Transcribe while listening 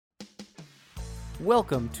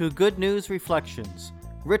Welcome to Good News Reflections,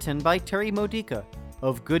 written by Terry Modica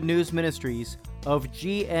of Good News Ministries of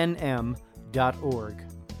GNM.org.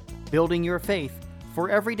 Building your faith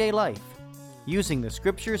for everyday life, using the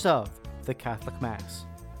scriptures of the Catholic Mass.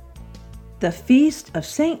 The Feast of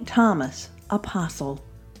St. Thomas, Apostle.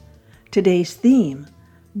 Today's theme,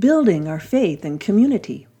 building our faith and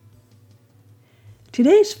community.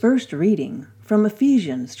 Today's first reading from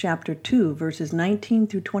Ephesians chapter 2, verses 19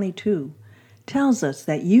 through 22, tells us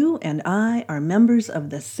that you and I are members of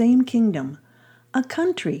the same kingdom, a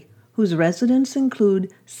country whose residents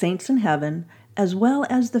include saints in heaven, as well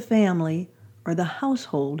as the family or the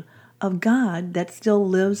household of God that still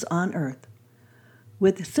lives on earth.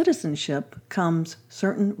 With citizenship comes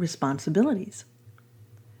certain responsibilities.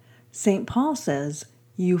 St. Paul says,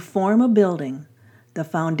 "You form a building. The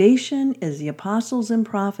foundation is the apostles and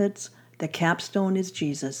prophets. The capstone is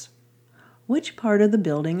Jesus." Which part of the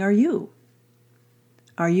building are you?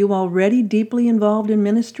 Are you already deeply involved in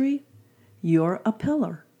ministry? You're a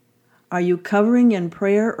pillar. Are you covering in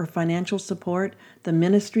prayer or financial support the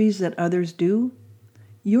ministries that others do?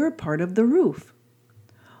 You're part of the roof.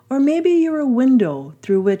 Or maybe you're a window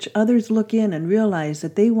through which others look in and realize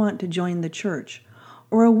that they want to join the church,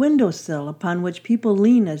 or a windowsill upon which people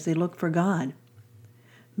lean as they look for God.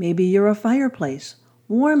 Maybe you're a fireplace,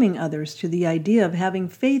 warming others to the idea of having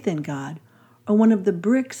faith in God, or one of the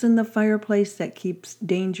bricks in the fireplace that keeps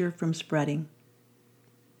danger from spreading.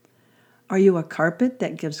 Are you a carpet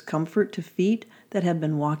that gives comfort to feet that have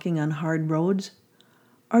been walking on hard roads?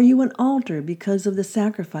 Are you an altar because of the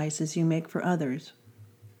sacrifices you make for others?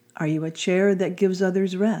 Are you a chair that gives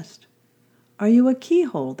others rest? Are you a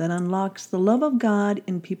keyhole that unlocks the love of God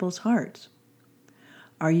in people's hearts?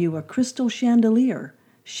 Are you a crystal chandelier,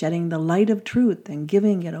 shedding the light of truth and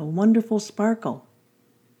giving it a wonderful sparkle?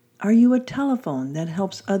 Are you a telephone that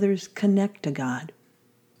helps others connect to God?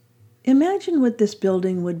 Imagine what this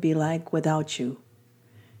building would be like without you.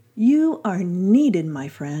 You are needed, my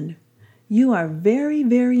friend. You are very,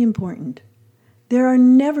 very important. There are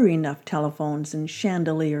never enough telephones and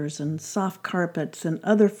chandeliers and soft carpets and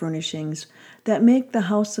other furnishings that make the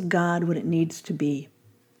house of God what it needs to be.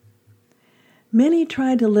 Many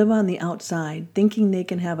try to live on the outside, thinking they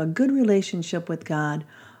can have a good relationship with God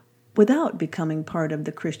without becoming part of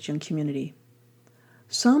the Christian community.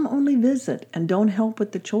 Some only visit and don't help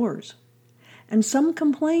with the chores. And some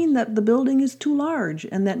complain that the building is too large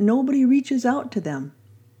and that nobody reaches out to them.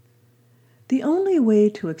 The only way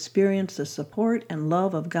to experience the support and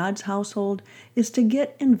love of God's household is to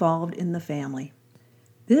get involved in the family.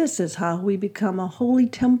 This is how we become a holy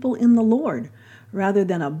temple in the Lord, rather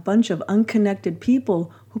than a bunch of unconnected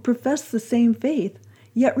people who profess the same faith,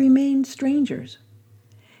 yet remain strangers.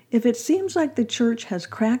 If it seems like the church has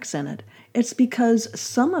cracks in it, it's because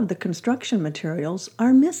some of the construction materials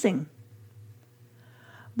are missing.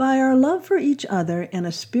 By our love for each other and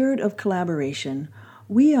a spirit of collaboration,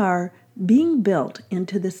 we are being built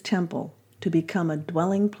into this temple to become a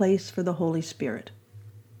dwelling place for the Holy Spirit.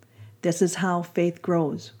 This is how faith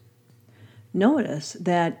grows. Notice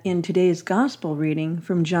that in today's gospel reading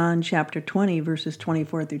from John chapter 20, verses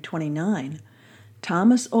 24 through 29,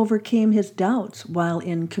 Thomas overcame his doubts while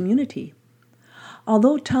in community.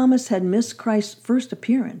 Although Thomas had missed Christ's first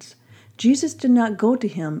appearance, Jesus did not go to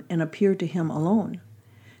him and appear to him alone.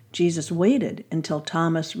 Jesus waited until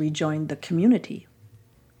Thomas rejoined the community.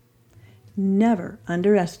 Never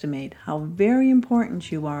underestimate how very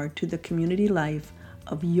important you are to the community life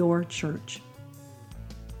of your church.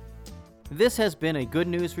 This has been a Good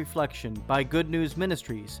News Reflection by Good News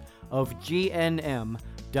Ministries of GNM.org.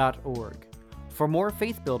 For more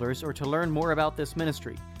faith builders or to learn more about this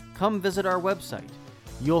ministry, come visit our website.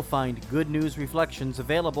 You'll find Good News Reflections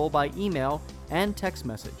available by email and text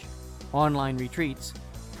message, online retreats,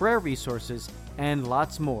 prayer resources, and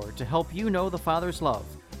lots more to help you know the Father's love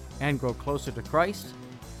and grow closer to Christ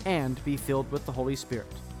and be filled with the Holy Spirit.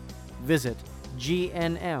 Visit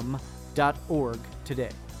GNM.org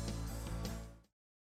today.